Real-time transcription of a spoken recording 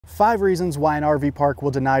5 reasons why an RV park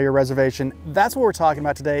will deny your reservation. That's what we're talking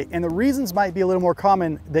about today, and the reasons might be a little more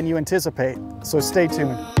common than you anticipate, so stay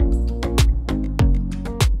tuned.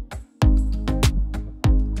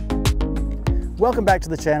 Welcome back to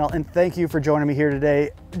the channel, and thank you for joining me here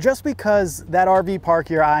today. Just because that RV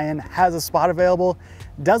park you're eyeing has a spot available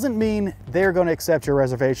doesn't mean they're going to accept your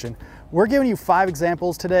reservation. We're giving you 5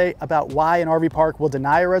 examples today about why an RV park will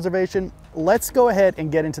deny a reservation. Let's go ahead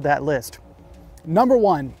and get into that list. Number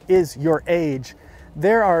 1 is your age.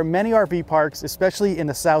 There are many RV parks, especially in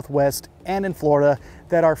the Southwest and in Florida,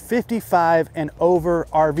 that are 55 and over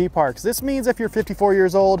RV parks. This means if you're 54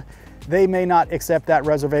 years old, they may not accept that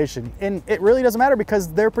reservation. And it really doesn't matter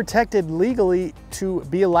because they're protected legally to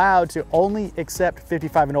be allowed to only accept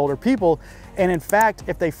 55 and older people. And in fact,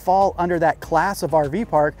 if they fall under that class of RV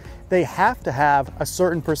park, they have to have a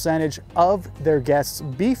certain percentage of their guests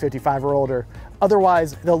be 55 or older.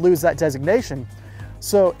 Otherwise, they'll lose that designation.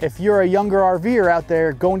 So if you're a younger RVer out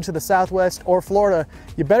there going to the Southwest or Florida,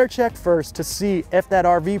 you better check first to see if that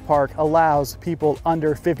RV park allows people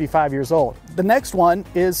under 55 years old. The next one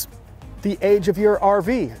is the age of your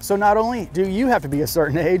RV. So not only do you have to be a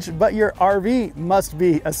certain age, but your RV must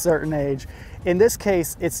be a certain age. In this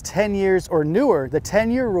case, it's 10 years or newer. The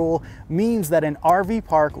 10-year rule means that an RV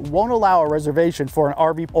park won't allow a reservation for an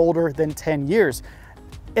RV older than 10 years.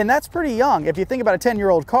 And that's pretty young. If you think about a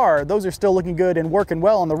 10-year-old car, those are still looking good and working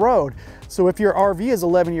well on the road. So if your RV is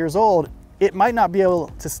 11 years old, it might not be able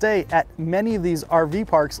to stay at many of these RV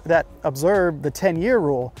parks that observe the 10-year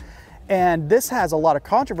rule. And this has a lot of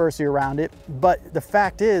controversy around it, but the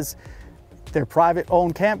fact is, they're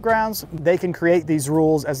private-owned campgrounds. They can create these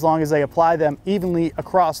rules as long as they apply them evenly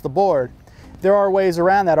across the board. There are ways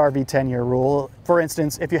around that RV 10-year rule. For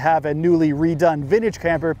instance, if you have a newly redone vintage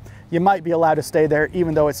camper, you might be allowed to stay there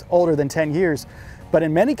even though it's older than 10 years. But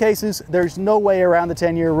in many cases, there's no way around the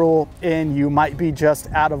 10-year rule and you might be just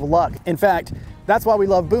out of luck. In fact, that's why we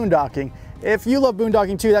love boondocking. If you love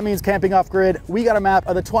boondocking too, that means camping off-grid. We got a map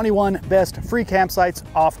of the 21 best free campsites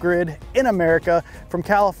off-grid in America from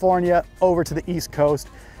California over to the East Coast.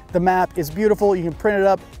 The map is beautiful. You can print it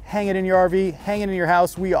up, hang it in your RV, hang it in your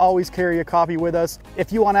house. We always carry a copy with us.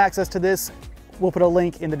 If you want access to this, we'll put a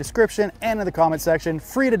link in the description and in the comment section.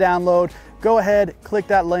 Free to download. Go ahead, click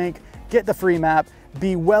that link, get the free map.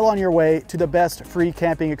 Be well on your way to the best free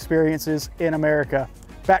camping experiences in America.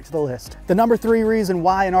 Back to the list. The number 3 reason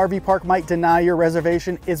why an RV park might deny your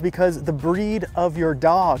reservation is because the breed of your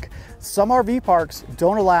dog. Some RV parks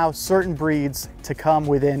don't allow certain breeds to come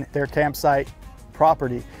within their campsite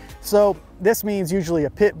property. So this means usually a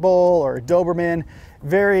pit bull or a Doberman.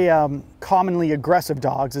 Very commonly aggressive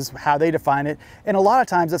dogs is how they define it. And a lot of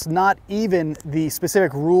times it's not even the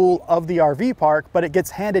specific rule of the RV park, but it gets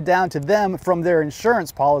handed down to them from their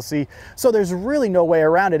insurance policy. So there's really no way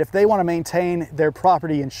around it. If they want to maintain their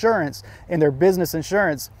property insurance and their business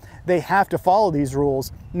insurance, they have to follow these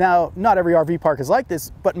rules. Now, not every RV park is like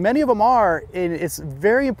this, but many of them are. And it's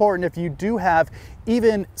very important if you do have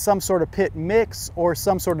even some sort of pit mix or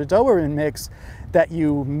some sort of Doberman mix that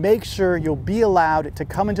you make sure you'll be allowed to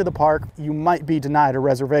come into the park. You might be denied a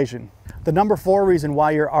reservation. The number 4 reason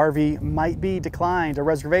why your RV might be declined a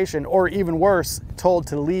reservation, or even worse, told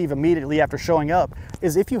to leave immediately after showing up,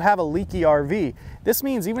 is if you have a leaky RV. This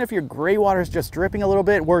means even if your gray water is just dripping a little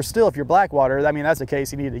bit, worse still if your black water, I mean, that's the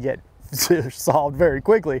case you need to get solved very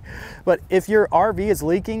quickly. But if your RV is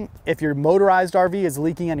leaking, if your motorized RV is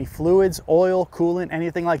leaking any fluids, oil, coolant,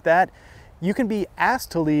 anything like that, you can be asked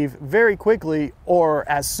to leave very quickly or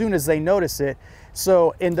as soon as they notice it.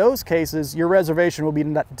 So in those cases, your reservation will be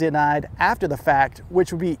denied after the fact,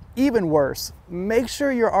 which would be even worse. Make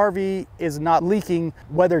sure your RV is not leaking,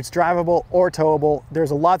 whether it's drivable or towable.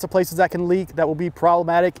 There's lots of places that can leak that will be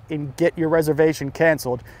problematic and get your reservation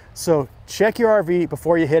canceled. So check your RV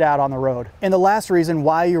before you hit out on the road. And the last reason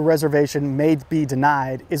why your reservation may be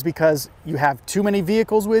denied is because you have too many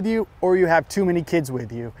vehicles with you or you have too many kids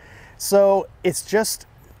with you. So it's just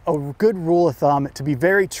a good rule of thumb to be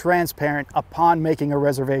very transparent upon making a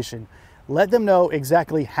reservation. Let them know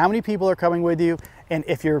exactly how many people are coming with you, and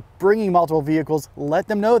if you're bringing multiple vehicles, let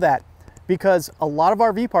them know that, because a lot of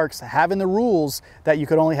RV parks have in the rules that you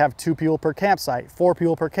could only have 2 people per campsite, 4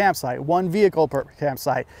 people per campsite, 1 vehicle per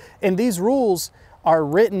campsite, and these rules are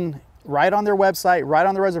written right on their website, right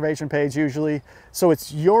on the reservation page usually. So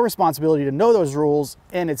it's your responsibility to know those rules,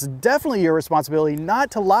 and it's definitely your responsibility not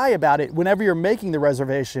to lie about it whenever you're making the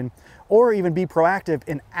reservation, or even be proactive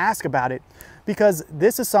and ask about it, because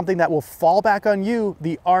this is something that will fall back on you,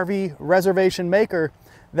 the RV reservation maker,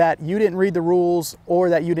 that you didn't read the rules or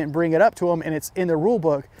that you didn't bring it up to them and it's in the rule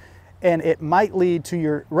book, and it might lead to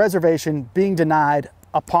your reservation being denied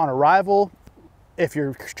upon arrival, if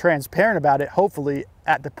you're transparent about it, hopefully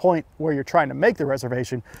at the point where you're trying to make the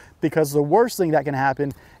reservation, because the worst thing that can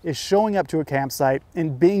happen is showing up to a campsite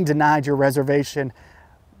and being denied your reservation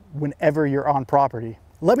whenever you're on property.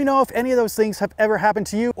 Let me know if any of those things have ever happened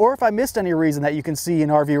to you, or if I missed any reason that you can see an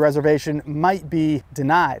RV reservation might be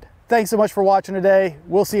denied. Thanks so much for watching today.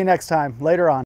 We'll see you next time. Later on.